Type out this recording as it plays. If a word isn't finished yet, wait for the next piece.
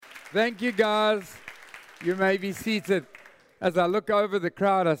Thank you, guys. You may be seated. As I look over the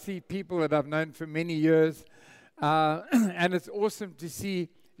crowd, I see people that I've known for many years. And it's awesome to see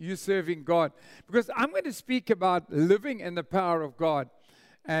you serving God. Because I'm going to speak about living in the power of God.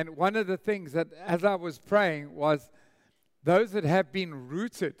 And one of the things that, as I was praying, was those that have been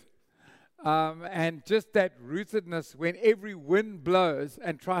rooted. And just that rootedness when every wind blows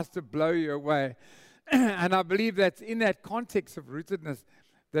and tries to blow you away. And I believe that's in that context of rootedness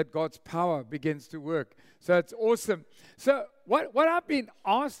that God's power begins to work. So it's awesome. So what I've been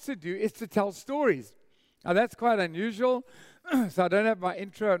asked to do is to tell stories. Now that's quite unusual. So I don't have my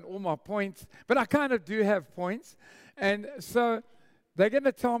intro and all my points, but I kind of do have points. And so they're going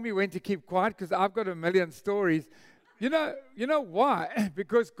to tell me when to keep quiet because I've got a million stories. You know why?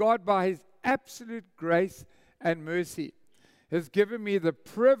 Because God, by His absolute grace and mercy, has given me the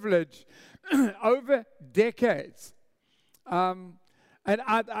privilege over decades. And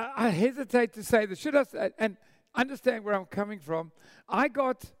I hesitate to say this. Should I say, and understand where I'm coming from? I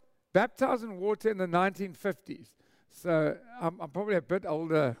got baptized in water in the 1950s. So I'm probably a bit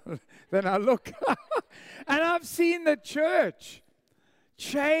older than I look. And I've seen the church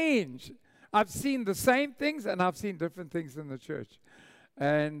change. I've seen the same things and I've seen different things in the church.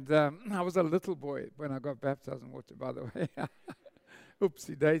 And I was a little boy when I got baptized in water, by the way.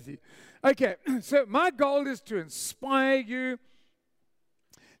 Oopsie daisy. Okay, so my goal is to inspire you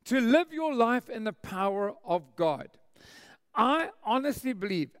to live your life in the power of God. I honestly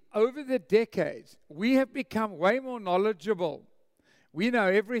believe over the decades, we have become way more knowledgeable. We know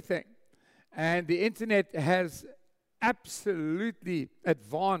everything. And the internet has absolutely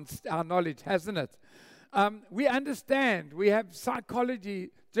advanced our knowledge, hasn't it? We understand. We have psychology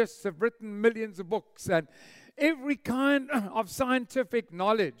just have written millions of books and every kind of scientific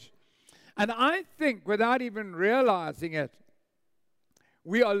knowledge. And I think without even realizing it,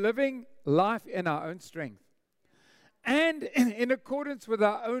 we are living life in our own strength and in accordance with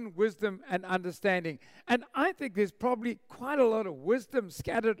our own wisdom and understanding. And I think there's probably quite a lot of wisdom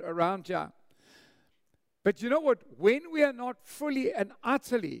scattered around here. But you know what? When we are not fully and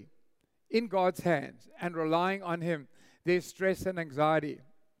utterly in God's hands and relying on Him, there's stress and anxiety.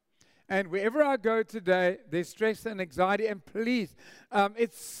 And wherever I go today, there's stress and anxiety. And please,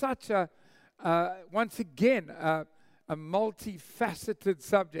 it's such a, once again, a multifaceted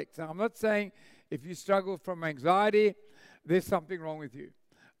subject. So I'm not saying if you struggle from anxiety, there's something wrong with you.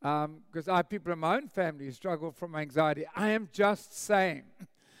 Because I have people in my own family who struggle from anxiety. I am just saying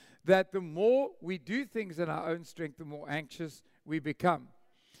that the more we do things in our own strength, the more anxious we become.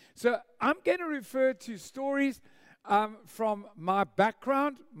 So I'm going to refer to stories from my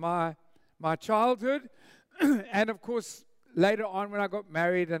background, my childhood, and of course, later on when I got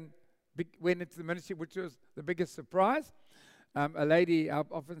married and went into the ministry, which was the biggest surprise. A lady,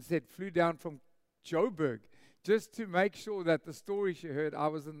 I've often said, flew down from Joburg just to make sure that the story she heard I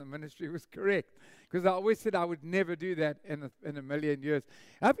was in the ministry was correct. Because I always said I would never do that in a million years.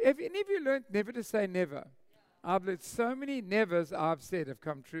 Have any of you learned never to say never? I've learned so many nevers I've said have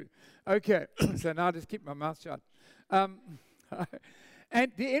come true. Okay, so now I just keep my mouth shut.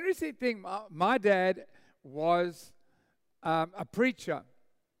 And the interesting thing, my dad was a preacher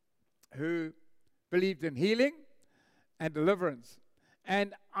who believed in healing and deliverance.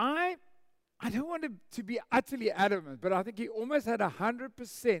 And I don't want to be utterly adamant, but I think he almost had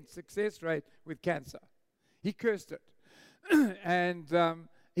 100% success rate with cancer. He cursed it. And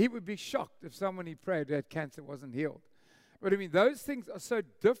he would be shocked if someone he prayed who had cancer wasn't healed. But I mean, those things are so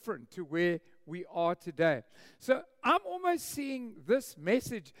different to where we are today. So I'm almost seeing this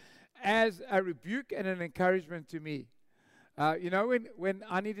message as a rebuke and an encouragement to me. When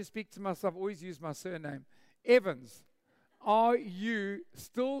I need to speak to myself, I always use my surname. Evans, are you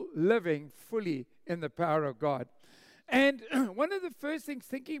still living fully in the power of God? And one of the first things,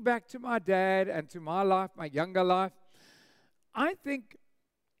 thinking back to my dad and to my life, my younger life, I think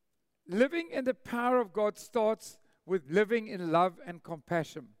living in the power of God starts with living in love and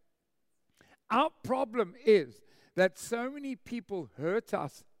compassion. Our problem is that so many people hurt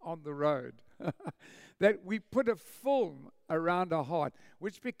us on the road that we put a film around our heart,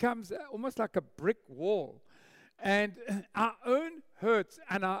 which becomes almost like a brick wall. And our own hurts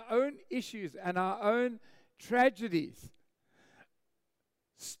and our own issues and our own tragedies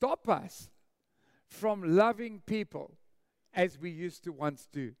stop us from loving people as we used to once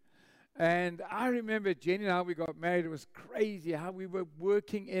do. And I remember Jenny and I, we got married. It was crazy how we were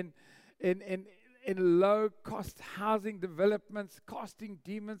working in low-cost housing developments, casting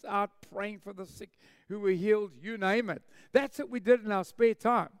demons out, praying for the sick who were healed, you name it. That's what we did in our spare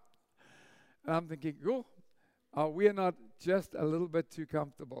time. And I'm thinking, we are not just a little bit too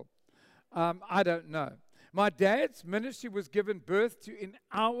comfortable. I don't know. My dad's ministry was given birth to in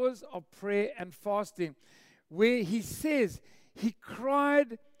hours of prayer and fasting, where he says he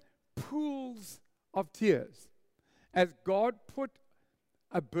cried pools of tears as God put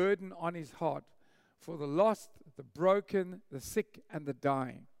a burden on his heart for the lost, the broken, the sick, and the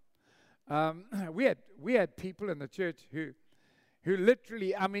dying. We had people in the church who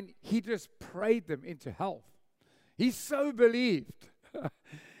literally, I mean, he just prayed them into health. He so believed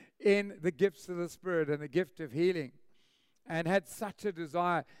in the gifts of the Spirit and the gift of healing, and had such a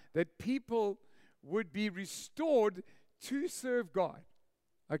desire that people would be restored to serve God.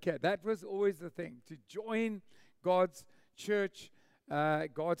 Okay, that was always the thing, to join God's church,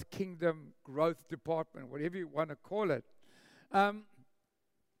 God's kingdom growth department, whatever you want to call it. And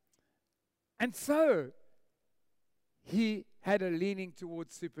so he had a leaning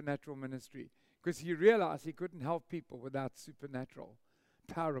towards supernatural ministry because he realized he couldn't help people without supernatural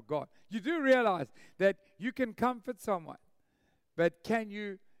power of God. You do realize that you can comfort someone, but can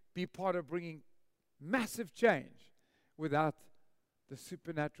you be part of bringing massive change without the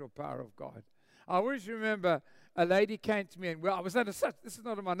supernatural power of God? I always remember a lady came to me, and I was under such, this is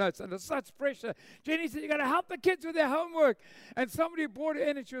not in my notes, under such pressure. Jenny said, you got to help the kids with their homework. And somebody brought her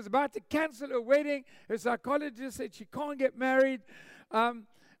in, and she was about to cancel her wedding. Her psychologist said she can't get married. And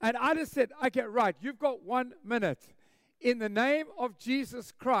I just said, okay, right, you've got 1 minute. In the name of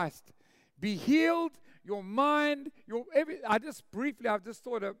Jesus Christ, be healed, your mind, I've just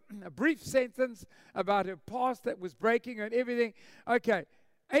thought a brief sentence about her past that was breaking her and everything. Okay,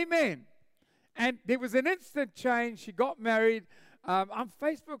 amen. And there was an instant change. She got married. I'm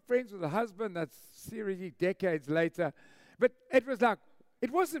Facebook friends with a husband that's seriously decades later. But it was like,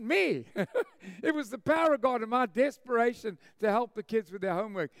 it wasn't me. It was the power of God and my desperation to help the kids with their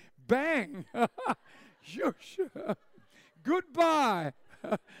homework. Bang. Shush. Goodbye.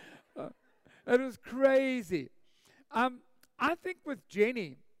 It was crazy. I think with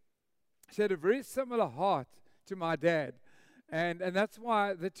Jenny, she had a very similar heart to my dad. And that's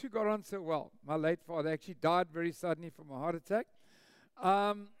why the two got on so well. My late father actually died very suddenly from a heart attack.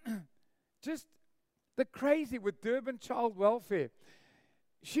 Just the crazy with Durban Child Welfare.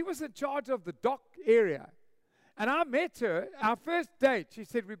 She was in charge of the dock area. And I met her, our first date. She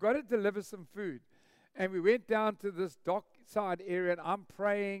said, we've got to deliver some food. And we went down to this dockside area, and I'm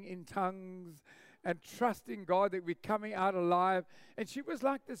praying in tongues and trusting God that we're coming out alive. And she was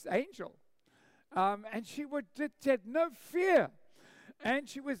like this angel. And she had no fear. And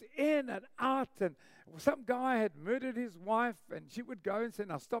she was in and out. And some guy had murdered his wife. And she would go and say,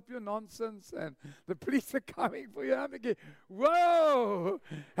 now stop your nonsense. And the police are coming for you. I'm thinking, whoa,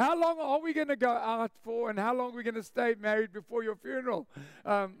 how long are we going to go out for? And how long are we going to stay married before your funeral?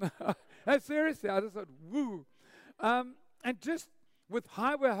 And seriously, I just thought, woo. And just with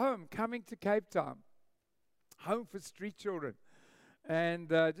Highway Home coming to Cape Town, Home for Street Children, and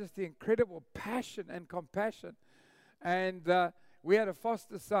just the incredible passion and compassion. And we had a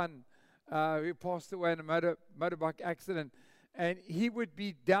foster son who passed away in a motorbike accident, and he would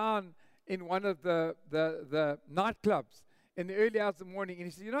be down in one of the nightclubs in the early hours of the morning, and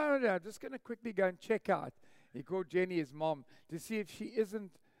he said, no, I'm just going to quickly go and check out. He called Jenny, his mom, to see if she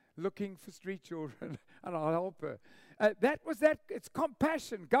isn't looking for street children, and I'll help her. It's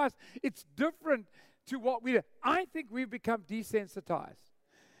compassion. Guys, it's different to what we do. I think we've become desensitized,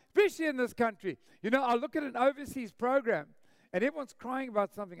 especially in this country. You know, I look at an overseas program, and everyone's crying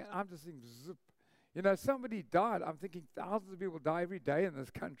about something, and I'm just thinking, zip. You know, somebody died. I'm thinking thousands of people die every day in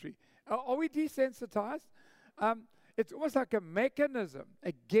this country. Are we desensitized? It's almost like a mechanism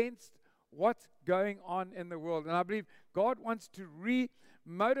against what's going on in the world. And I believe God wants to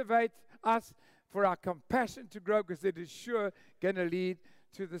re-motivate us for our compassion to grow, because it is sure going to lead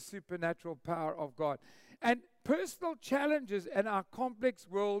to the supernatural power of God. And personal challenges in our complex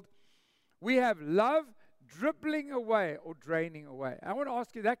world, we have love dribbling away or draining away. I want to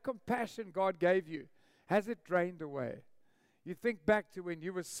ask you, that compassion God gave you, has it drained away? You think back to when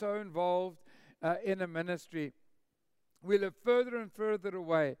you were so involved in a ministry. We live further and further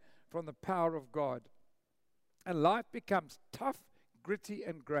away from the power of God. And life becomes tough, gritty,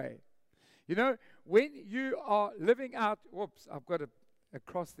 and gray. You know, when you are living out, whoops, I've got a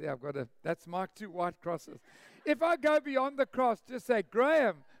cross there. That's marked 2 white crosses. If I go beyond the cross, just say,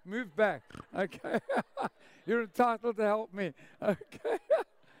 Graham, move back. Okay. You're entitled to help me. Okay.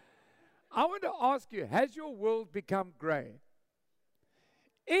 I want to ask you, has your world become gray?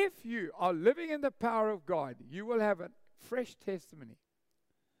 If you are living in the power of God, you will have a fresh testimony.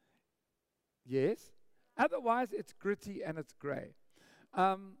 Yes? Otherwise, it's gritty and it's gray.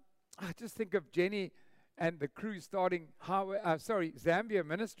 I just think of Jenny and the crew starting Zambia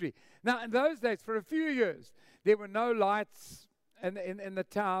ministry. Now, in those days, for a few years, there were no lights in the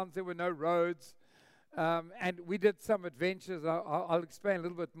towns. There were no roads. And we did some adventures. I'll explain a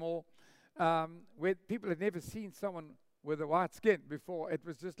little bit more. Where people had never seen someone with a white skin before. It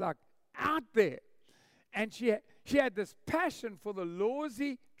was just like out there. And she had this passion for the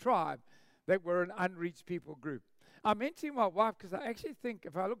Lozi tribe that were an unreached people group. I'm mentioning my wife because I actually think,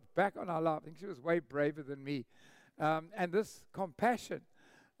 if I look back on our life, I think she was way braver than me. And this compassion,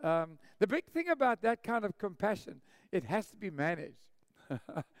 the big thing about that kind of compassion, it has to be managed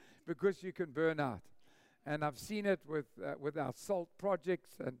because you can burn out. And I've seen it with our SALT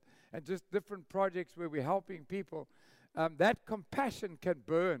projects and just different projects where we're helping people. That compassion can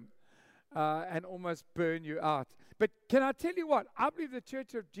burn and almost burn you out. But can I tell you what? I believe the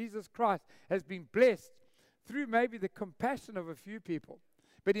Church of Jesus Christ has been blessed through maybe the compassion of a few people.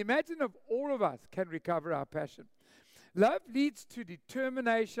 But imagine if all of us can recover our passion. Love leads to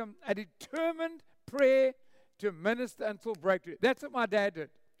determination, a determined prayer to minister until breakthrough. That's what my dad did.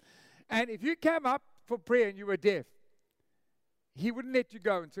 And if you came up for prayer and you were deaf, he wouldn't let you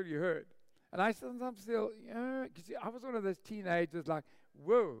go until you heard. And I sometimes feel, because I was one of those teenagers like,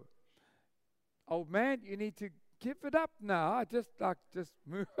 whoa, old man, you need to give it up now. Just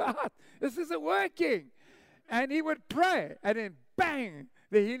move out. This isn't working. And he would pray, and then bang,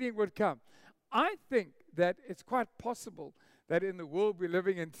 the healing would come. I think that it's quite possible that in the world we're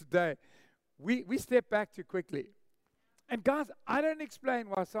living in today, we step back too quickly. And guys, I don't explain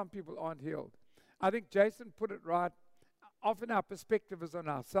why some people aren't healed. I think Jason put it right. Often our perspective is on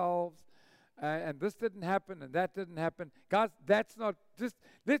ourselves, and this didn't happen, and that didn't happen. Guys, that's not, just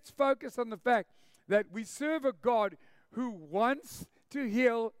let's focus on the fact that we serve a God who wants to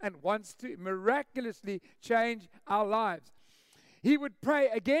heal and wants to miraculously change our lives. He would pray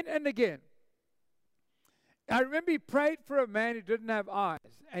again and again. I remember he prayed for a man who didn't have eyes,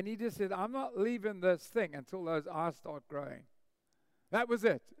 and he just said, I'm not leaving this thing until those eyes start growing. That was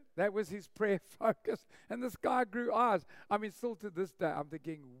it. That was his prayer focus. And this guy grew eyes. I mean, still to this day, I'm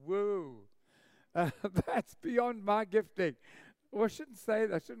thinking, whoa, that's beyond my gifting. Well, I shouldn't say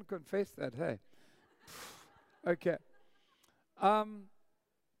that. I shouldn't confess that, hey. Okay.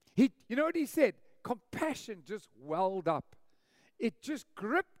 You know what he said? Compassion just welled up. It just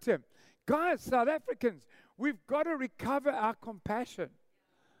gripped him. Guys, South Africans, we've got to recover our compassion.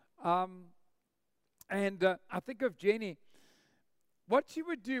 I think of Jenny, what she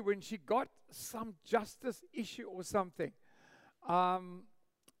would do when she got some justice issue or something. And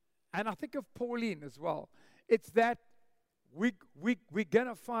I think of Pauline as well. It's that we're going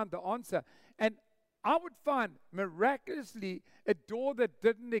to find the answer. And I would find miraculously a door that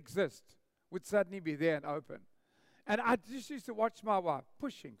didn't exist would suddenly be there and open. And I just used to watch my wife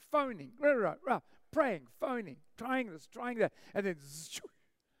pushing, phoning, praying, phoning, trying this, trying that, and then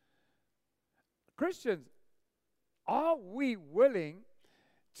Christians, are we willing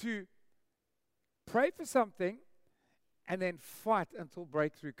to pray for something and then fight until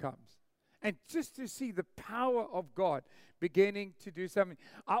breakthrough comes? And just to see the power of God beginning to do something.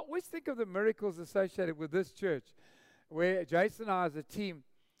 I always think of the miracles associated with this church, where Jason and I as a team,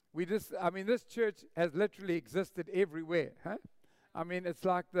 this church has literally existed everywhere. Huh? I mean,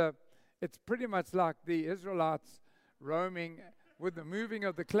 it's pretty much like the Israelites roaming with the moving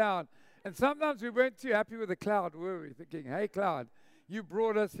of the cloud. And sometimes we weren't too happy with the cloud, were we? Thinking, hey, cloud, you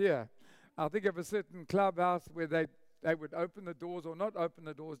brought us here. I think of a certain clubhouse where they would open the doors or not open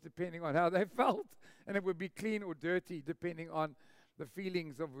the doors depending on how they felt. And it would be clean or dirty depending on the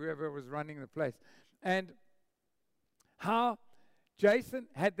feelings of whoever was running the place. And how Jason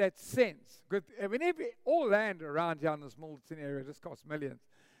had that sense. All land around here in this Milton area just cost millions.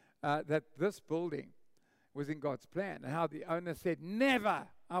 That this building was in God's plan. And how the owner said, never,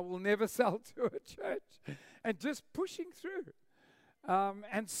 I will never sell to a church. And just pushing through.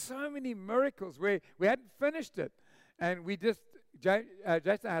 And so many miracles where we hadn't finished it. And we just,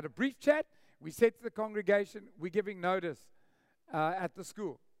 Jason had a brief chat. We said to the congregation, we're giving notice at the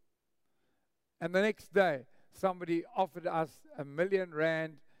school. And the next day, somebody offered us R1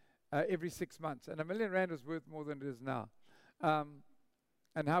 million every 6 months. And R1 million was worth more than it is now.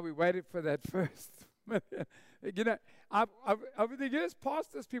 And how we waited for that first million. You know, over the years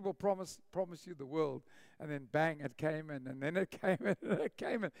past this, people promise you the world. And then bang, it came in. And then it came in, and it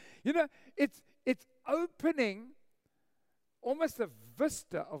came in. You know, it's opening almost a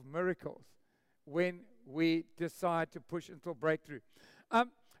vista of miracles when we decide to push until breakthrough.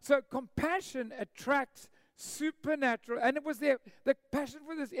 So compassion attracts supernatural, and it was the passion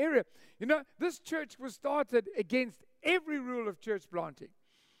for this area. You know, this church was started against every rule of church planting.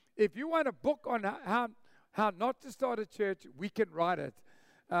 If you want a book on how not to start a church, we can write it.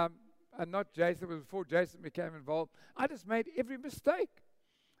 And not Jason, but before Jason became involved, I just made every mistake.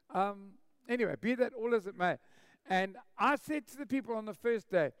 Anyway, be that all as it may. And I said to the people on the first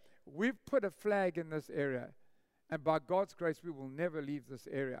day, we've put a flag in this area, and by God's grace, we will never leave this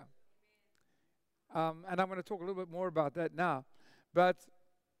area. And I'm going to talk a little bit more about that now.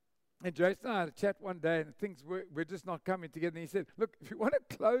 And Jason and I had a chat one day, and things were just not coming together. And he said, look, if you want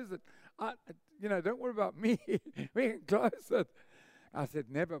to close it, don't worry about me. We can close it. I said,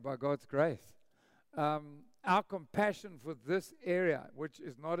 never, by God's grace. Our compassion for this area, which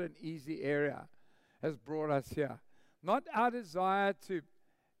is not an easy area, has brought us here. Not our desire to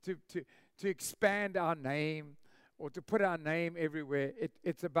expand our name or to put our name everywhere.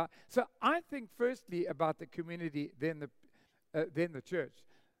 It's about. So I think firstly about the community, then the church.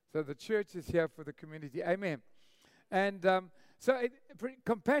 So the church is here for the community. Amen. And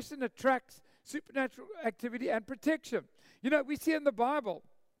compassion attracts supernatural activity and protection. You know, we see in the Bible,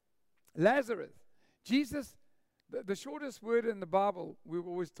 Lazarus, Jesus, the shortest word in the Bible we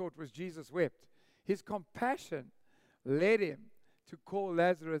were always taught was Jesus wept. His compassion led him to call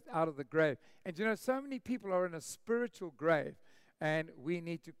Lazarus out of the grave. And you know, so many people are in a spiritual grave, and we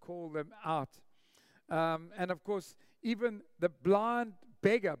need to call them out. And of course, even the blind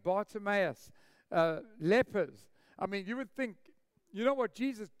beggar, Bartimaeus, lepers. I mean, you would think, you know what,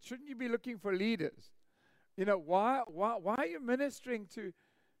 Jesus, shouldn't you be looking for leaders? You know, why are you ministering to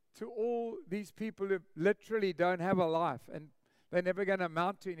all these people who literally don't have a life and they're never going to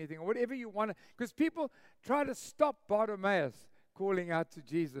amount to anything or whatever you want to? Because people try to stop Bartimaeus calling out to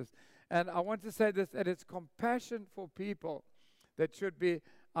Jesus. And I want to say this, that it's compassion for people that should be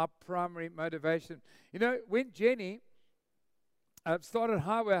our primary motivation. You know, when Jenny started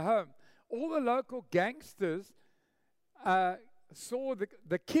Highway Home, all the local gangsters saw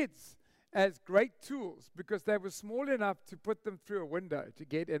the kids as great tools because they were small enough to put them through a window to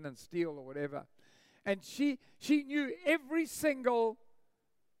get in and steal or whatever. And she knew every single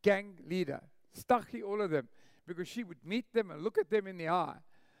gang leader, Stachy, all of them, because she would meet them and look at them in the eye.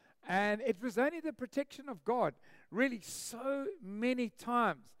 And it was only the protection of God. Really, so many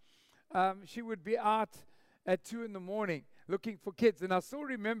times she would be out at 2 a.m. looking for kids. And I still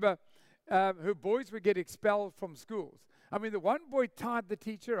remember her boys would get expelled from schools. I mean, the one boy tied the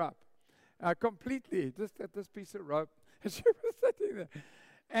teacher up completely, just at this piece of rope. And she was sitting there.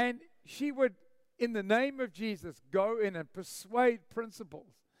 And she would, in the name of Jesus, go in and persuade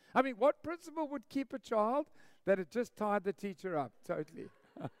principals. I mean, what principal would keep a child that had just tied the teacher up totally?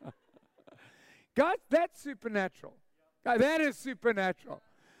 God, that's supernatural. God, that is supernatural.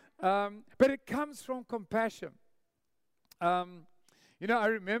 But it comes from compassion. You know, I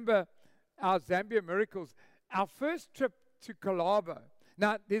remember our Zambia Miracles, our first trip to Kalaba.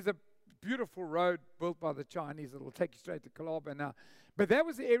 Now, there's a beautiful road built by the Chinese that will take you straight to Kalaba now. But that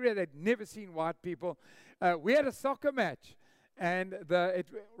was the area they'd never seen white people. We had a soccer match. And the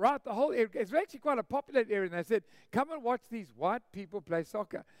whole area, it's actually quite a popular area. And they said, come and watch these white people play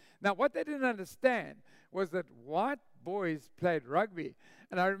soccer. Now, what they didn't understand was that white boys played rugby.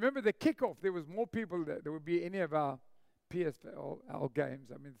 And I remember the kickoff, there was more people there would be any of our PSL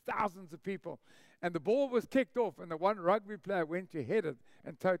games. I mean, thousands of people. And the ball was kicked off, and the one rugby player went to head it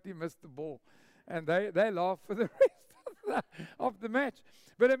and totally missed the ball. And they laughed for the rest of the match.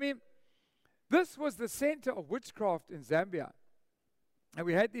 But I mean, this was the center of witchcraft in Zambia. And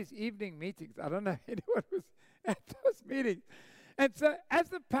we had these evening meetings. I don't know if anyone was at those meetings. And so as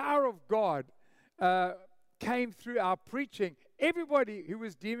the power of God came through our preaching, everybody who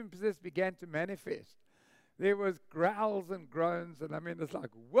was demon-possessed began to manifest. There was growls and groans, and I mean, it's like,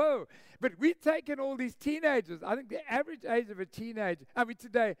 whoa. But we'd taken all these teenagers. I think the average age of a teenager, I mean,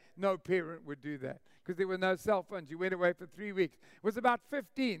 today, no parent would do that because there were no cell phones. You went away for 3 weeks. It was about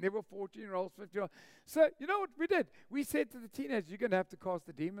 15. There were 14-year-olds, 15-year-olds. So, you know what we did? We said to the teenagers, you're going to have to cast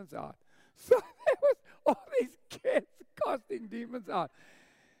the demons out. So there was all these kids casting demons out.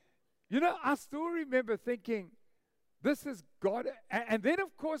 You know, I still remember thinking, this is God. And then,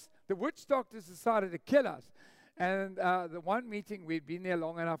 of course, the witch doctors decided to kill us. And the one meeting, we'd been there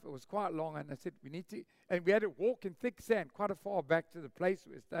long enough. It was quite long. And I said, we need to. And we had to walk in thick sand quite a far back to the place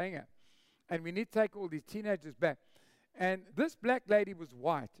we were staying at. And we need to take all these teenagers back. And this black lady was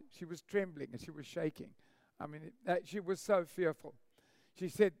white. She was trembling and she was shaking. I mean, she was so fearful. She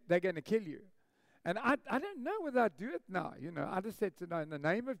said, they're going to kill you. And I don't know whether I'd do it now. You know, I just said to know, in the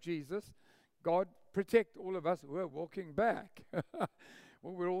name of Jesus, God, protect all of us who are walking back.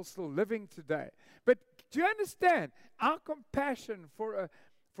 Well, we're all still living today. But do you understand? Our compassion for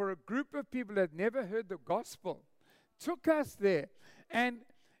a group of people that had never heard the gospel took us there. And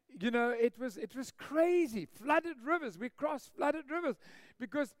it was crazy. Flooded rivers. We crossed flooded rivers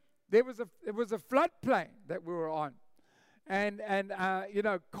because there was a floodplain that we were on, and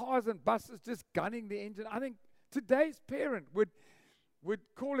cars and buses just gunning the engine. I think today's parent would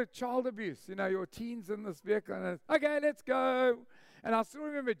call it child abuse. Your teens in this vehicle, and okay, let's go. And I still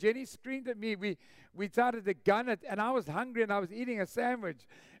remember Jenny screamed at me. We started to gun it, and I was hungry, and I was eating a sandwich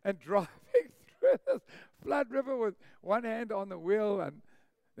and driving through this flood river with one hand on the wheel, and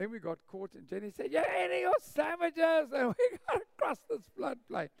then we got caught, and Jenny said, "You're eating your sandwiches," and we got across this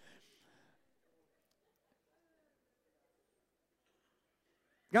floodplain.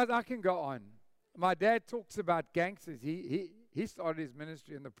 Guys, I can go on. My dad talks about gangsters. He started his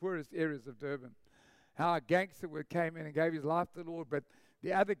ministry in the poorest areas of Durban. How a gangster came in and gave his life to the Lord, but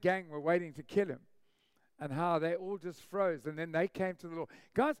the other gang were waiting to kill him. And how they all just froze, and then they came to the Lord.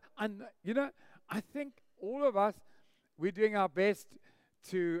 Guys, I think all of us, we're doing our best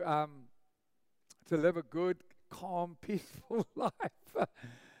to live a good, calm, peaceful life.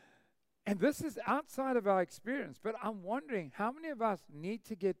 And this is outside of our experience, but I'm wondering how many of us need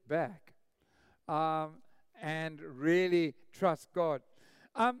to get back and really trust God.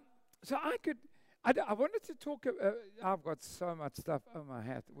 So I wanted to talk, I've got so much stuff on my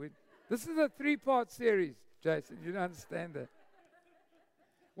hat. This is a 3-part series, Jason. You don't understand that.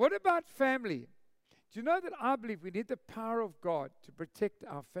 What about family? Do you know that I believe we need the power of God to protect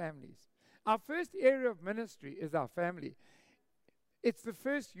our families? Our first area of ministry is our family. It's the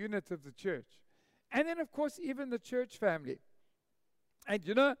first unit of the church. And then, of course, even the church family. And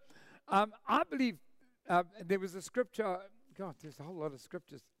I believe there was a scripture. God, there's a whole lot of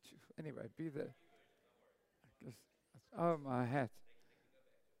scriptures. Anyway, be there. Oh, my hat.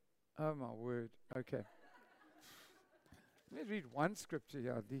 Oh, my word. Okay. Let me read one scripture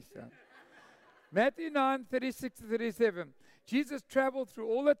here, at least. Matthew 9:36-37. Jesus traveled through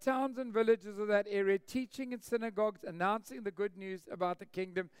all the towns and villages of that area, teaching in synagogues, announcing the good news about the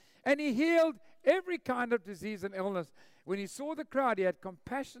kingdom, and he healed every kind of disease and illness. When he saw the crowd, he had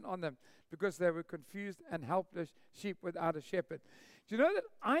compassion on them because they were confused and helpless sheep without a shepherd. Do you know that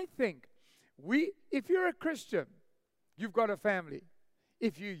I think if you're a Christian, you've got a family.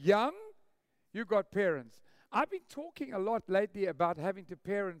 If you're young, you've got parents. I've been talking a lot lately about having to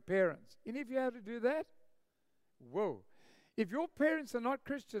parent parents. Any of you have to do that? Whoa. If your parents are not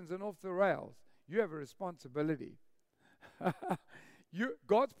Christians and off the rails, you have a responsibility.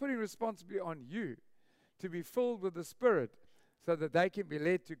 God's putting responsibility on you to be filled with the Spirit so that they can be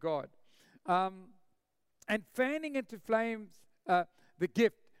led to God. And fanning into flames the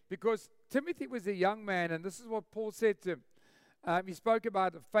gift, because Timothy was a young man, and this is what Paul said to him. He spoke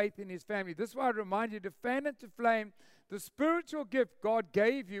about the faith in his family. This is why I remind you to fan into flame the spiritual gift God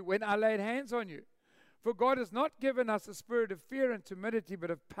gave you when I laid hands on you. For God has not given us a spirit of fear and timidity, but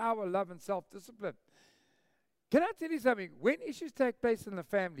of power, love, and self-discipline. Can I tell you something? When issues take place in the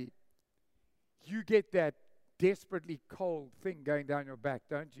family, you get that desperately cold thing going down your back,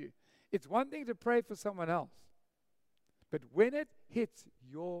 don't you? It's one thing to pray for someone else, but when it hits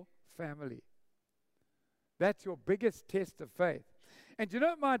your family, that's your biggest test of faith. And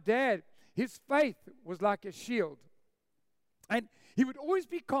my dad, his faith was like a shield. And he would always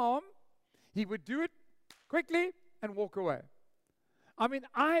be calm. He would do it quickly and walk away. I mean,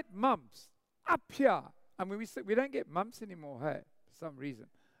 I had mumps up here. I mean, we don't get mumps anymore, hey, for some reason.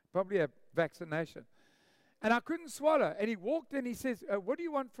 Probably a vaccination. And I couldn't swallow. And he walked in, he says, "What do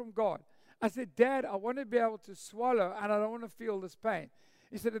you want from God?" I said, "Dad, I want to be able to swallow and I don't want to feel this pain."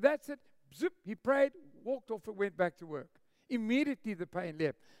 He said, "That's it." Zip, he prayed, walked off and went back to work. Immediately the pain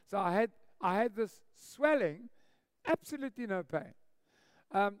left. So I had this swelling, absolutely no pain.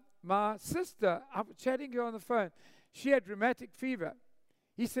 My sister, I was chatting to her on the phone, she had rheumatic fever.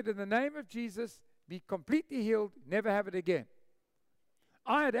 He said, "In the name of Jesus, be completely healed, never have it again."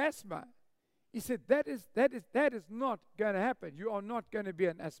 I had asthma. He said, that is not going to happen. You are not going to be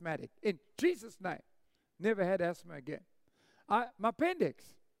an asthmatic. In Jesus' name, never had asthma again. My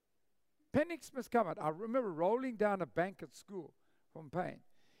appendix must come out. I remember rolling down a bank at school from pain.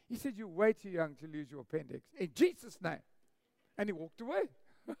 He said, "You're way too young to lose your appendix. In Jesus' name." And he walked away.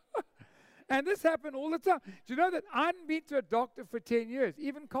 And this happened all the time. Do you know that I hadn't been to a doctor for 10 years,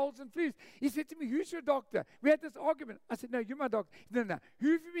 even colds and flus? He said to me, "Who's your doctor?" We had this argument. I said, "No, you're my doctor." No.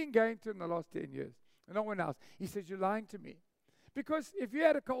 "Who have you been going to in the last 10 years? No one else." He says, "You're lying to me. Because if you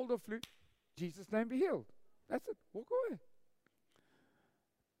had a cold or flu, Jesus' name, be healed. That's it. Walk away."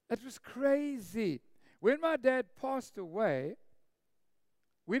 It was crazy. When my dad passed away,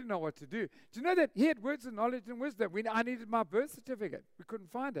 we didn't know what to do. Do you know that he had words of knowledge and wisdom? I needed my birth certificate. We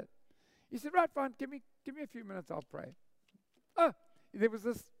couldn't find it. He said, "Right, fine, give me a few minutes, I'll pray." Oh, there was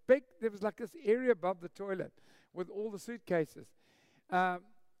like this area above the toilet with all the suitcases. I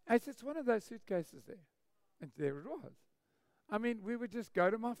said, it's one of those suitcases there. And there it was. I mean, we would just go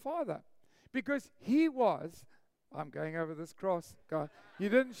to my father because he was, I'm going over this cross, God. You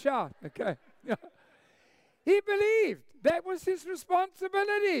didn't shout, okay? He believed that was his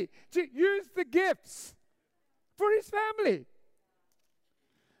responsibility to use the gifts for his family.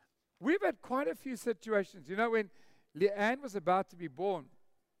 We've had quite a few situations. You know, when Leanne was about to be born,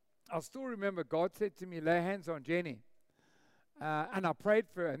 I still remember God said to me, lay hands on Jenny. And I prayed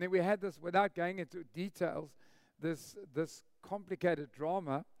for her. And then we had this, without going into details, this complicated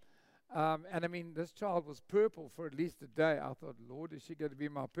drama. And I mean, this child was purple for at least a day. I thought, Lord, is she going to be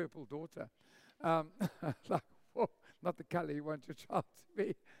my purple daughter? Like, whoa, not the color you want your child to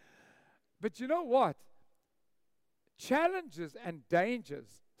be. But you know what? Challenges and dangers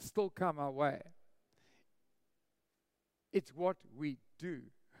still come our way. It's what we do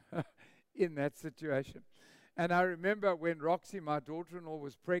in that situation. And I remember when Roxy, my daughter-in-law,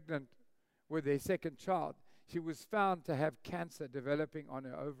 was pregnant with their second child, she was found to have cancer developing on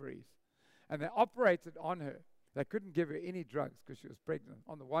her ovaries. And they operated on her. They couldn't give her any drugs because she was pregnant.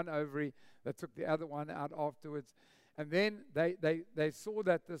 On the one ovary, they took the other one out afterwards. And then they saw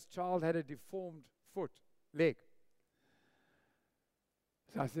that this child had a deformed leg.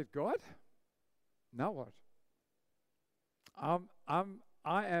 So I said, God, now what?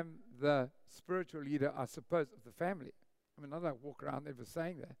 I am the spiritual leader, I suppose, of the family. I mean, I don't walk around ever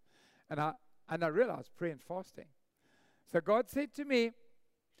saying that. And I realized prayer and fasting. So God said to me,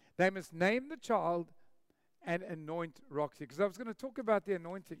 they must name the child and anoint Roxy. Because I was going to talk about the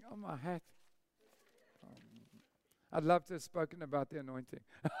anointing. Oh, my hat. I'd love to have spoken about the anointing.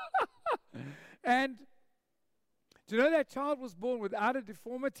 And do you know that child was born without a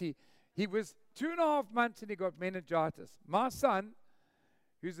deformity? He was 2.5 months and he got meningitis. My son,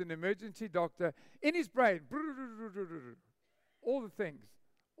 who's an emergency doctor, in his brain, all the things,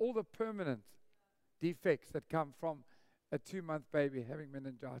 all the permanent defects that come from a 2-month baby having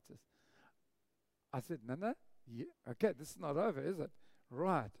meningitis. I said, Nana, yeah, okay, this is not over, is it?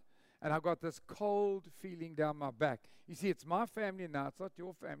 Right. And I got this cold feeling down my back. You see, it's my family now. It's not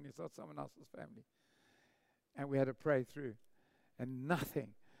your family. It's not someone else's family. And we had to pray through. And nothing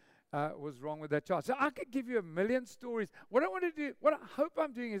was wrong with that child. So I could give you a million stories. What I want to do, what I hope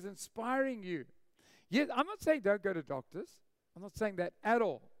I'm doing is inspiring you. Yes, I'm not saying don't go to doctors. I'm not saying that at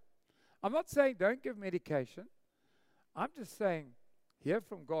all. I'm not saying don't give medication. I'm just saying hear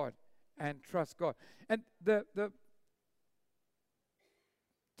from God and trust God. And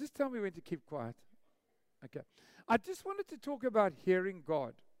just tell me when to keep quiet. Okay. I just wanted to talk about hearing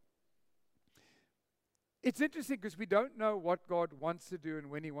God. It's interesting because we don't know what God wants to do and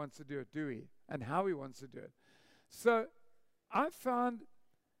when He wants to do it, do we? And how He wants to do it. So I found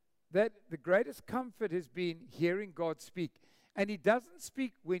that the greatest comfort has been hearing God speak. And He doesn't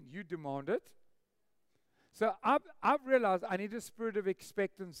speak when you demand it. So I've realized I need a spirit of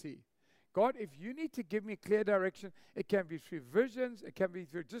expectancy. God, if you need to give me clear direction, it can be through visions, it can be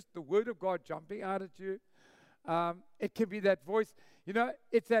through just the word of God jumping out at you. It can be that voice. You know,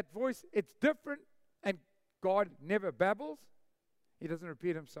 it's that voice, it's different, and God never babbles. He doesn't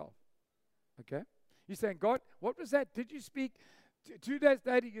repeat Himself. Okay? You're saying, God, what was that? Did you speak? 2 days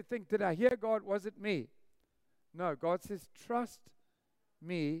later, you think, did I hear God? Was it me? No, God says, trust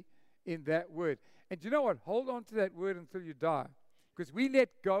me in that word. And you know what? Hold on to that word until you die. Because we let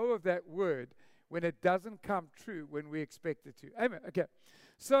go of that word when it doesn't come true when we expect it to. Amen. Okay.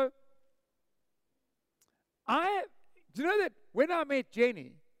 So, do you know that when I met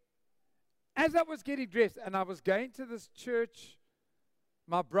Jenny, as I was getting dressed and I was going to this church,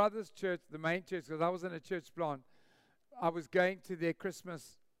 my brother's church, the main church, because I was in a church plant, I was going to their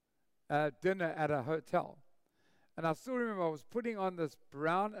Christmas dinner at a hotel. And I still remember I was putting on this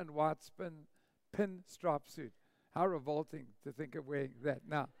brown and white pinstripe suit. How revolting to think of wearing that.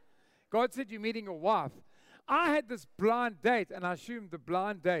 Now, God said you're meeting a wife. I had this blind date, and I assumed the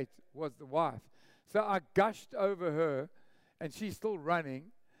blind date was the wife. So I gushed over her, and she's still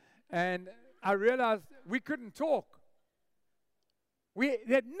running. And I realized we couldn't talk. We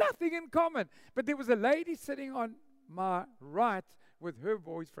had nothing in common. But there was a lady sitting on my right with her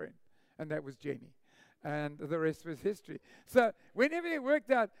boyfriend, and that was Jenny. And the rest was history. So whenever it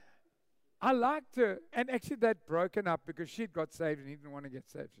worked out, I liked her. And actually they'd broken up because she'd got saved and he didn't want to get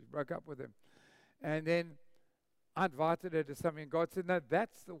saved. She broke up with him. And then I invited her to something, and God said, no,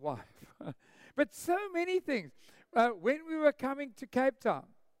 that's the wife. But so many things. When we were coming to Cape Town,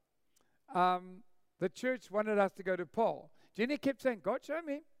 the church wanted us to go to Paul. Jenny kept saying, God, show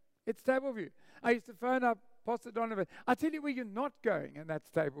me. It's Tableview. I used to phone up Pastor Donovan, I'll tell you where you're not going, and that's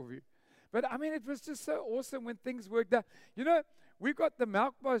Stapleview. But I mean, it was just so awesome when things worked out. You know, we got the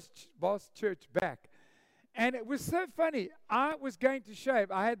Milk Boss Church back. And it was so funny. I was going to shave.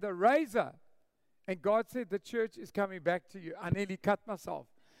 I had the razor. And God said, the church is coming back to you. I nearly cut myself.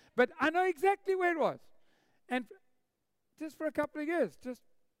 But I know exactly where it was. And just for a couple of years, just,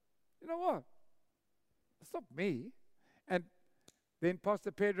 you know what? It's not me. And then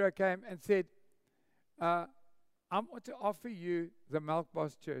Pastor Pedro came and said, I want to offer you the Milk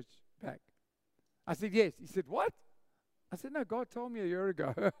Boss Church back. I said, yes. He said, what? I said, no, God told me a year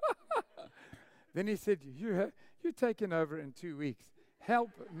ago. Then he said, you're taking over in 2 weeks.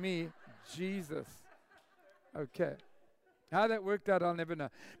 Help me, Jesus. Okay. How that worked out, I'll never know.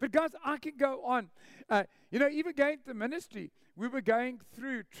 But guys, I can go on. You know, even going to ministry, we were going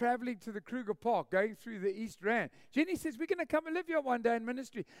through, traveling to the Kruger Park, going through the East Rand. Jenny says, we're going to come and live here one day in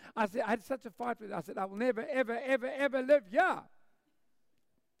ministry. I said, I had such a fight with her. I said, I will never, ever, ever, ever live here.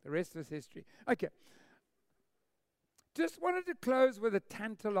 The rest is history. Okay. Just wanted to close with a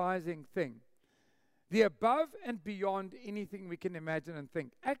tantalizing thing. The above and beyond anything we can imagine and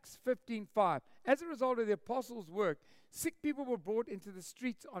think. Acts 15:5. As a result of the apostles' work, sick people were brought into the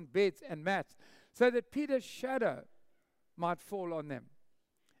streets on beds and mats so that Peter's shadow might fall on them.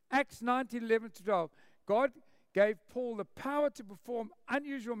 Acts 19:11-12. God gave Paul the power to perform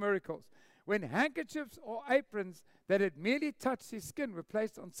unusual miracles. When handkerchiefs or aprons that had merely touched his skin were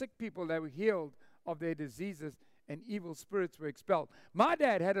placed on sick people, they were healed of their diseases and evil spirits were expelled. My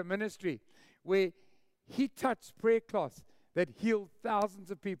dad had a ministry where he touched prayer cloths that healed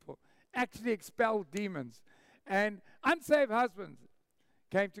thousands of people, actually expelled demons. And unsaved husbands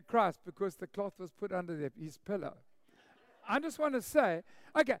came to Christ because the cloth was put under his pillow. I just want to say,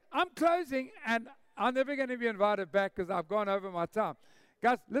 okay, I'm closing and I'm never going to be invited back because I've gone over my time.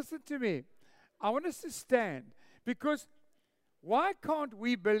 Guys, listen to me. I want us to stand because why can't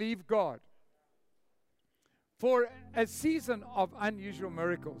we believe God for a season of unusual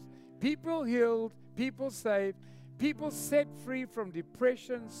miracles? People healed, people saved, people set free from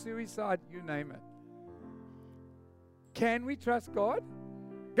depression, suicide, you name it. Can we trust God?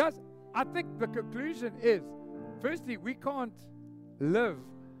 Guys, I think the conclusion is, firstly, we can't live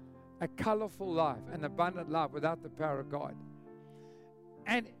a colorful life, an abundant life without the power of God.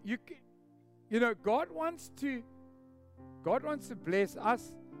 And you know, God wants to bless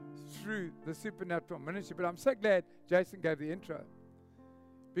us through the supernatural ministry. But I'm so glad Jason gave the intro.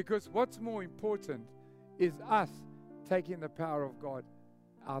 Because what's more important is us taking the power of God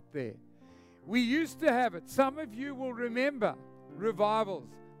out there. We used to have it. Some of you will remember revivals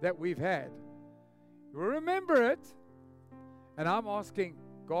that we've had. You'll remember it. And I'm asking,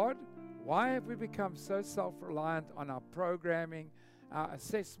 God, why have we become so self-reliant on our programming, our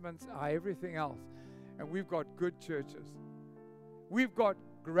assessments, our everything else? And we've got good churches. We've got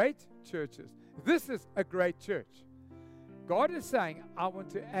great churches. This is a great church. God is saying, I want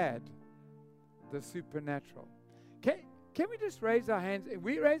to add the supernatural. Can we just raise our hands?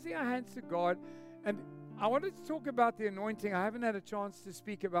 We're raising our hands to God. And I wanted to talk about the anointing. I haven't had a chance to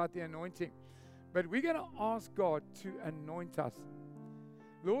speak about the anointing. But we're going to ask God to anoint us.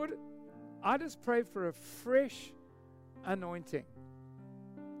 Lord, I just pray for a fresh anointing.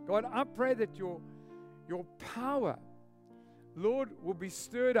 God, I pray that your power, Lord, will be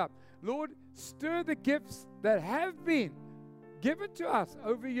stirred up. Lord, stir the gifts that have been given to us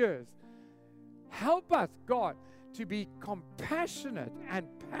over years. Help us, God, to be compassionate and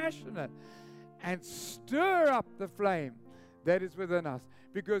passionate and stir up the flame that is within us.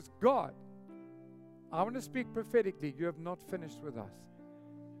 Because, God, I want to speak prophetically. You have not finished with us.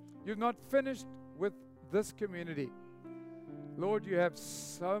 You've not finished with this community. Lord, you have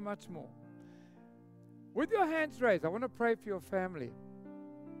so much more. With your hands raised, I want to pray for your family.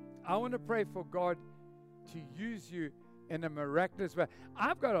 I want to pray for God to use you in a miraculous way.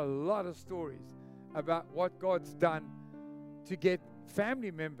 I've got a lot of stories about what God's done to get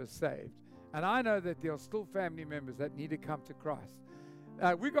family members saved. And I know that there are still family members that need to come to Christ.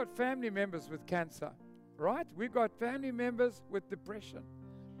 We've got family members with cancer, right? We've got family members with depression.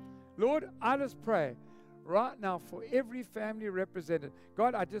 Lord, I just pray right now for every family represented.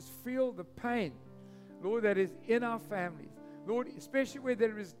 God, I just feel the pain, Lord, that is in our families. Lord, especially where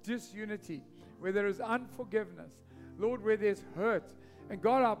there is disunity, where there is unforgiveness. Lord, where there's hurt. And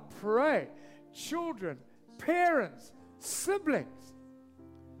God, I pray, children, parents, siblings,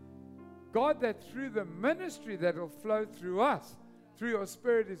 God, that through the ministry that will flow through us, through your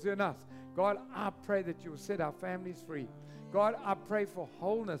Spirit is in us. God, I pray that you will set our families free. God, I pray for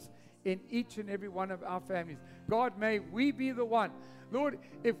wholeness in each and every one of our families. God, may we be the one. Lord,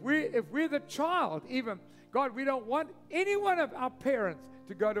 if we're the child, even, God, we don't want any one of our parents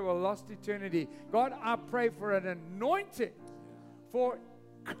to go to a lost eternity. God, I pray for an anointing for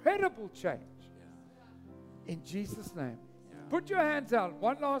incredible change. In Jesus' name. Put your hands down.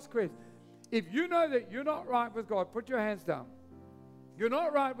 One last question. If you know that you're not right with God, put your hands down. You're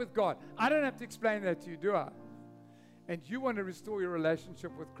not right with God. I don't have to explain that to you, do I? And you want to restore your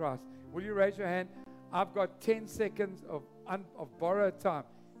relationship with Christ. Will you raise your hand? I've got 10 seconds of borrowed time.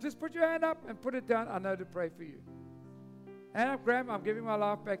 Just put your hand up and put it down. I know to pray for you. And Graham, I'm giving my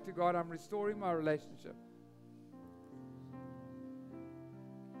life back to God. I'm restoring my relationship.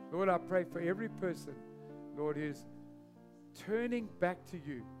 Lord, I pray for every person, Lord, who's turning back to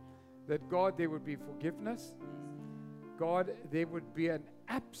you, that God, there would be forgiveness. God, there would be an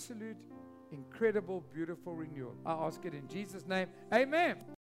absolute, incredible, beautiful renewal. I ask it in Jesus' name. Amen.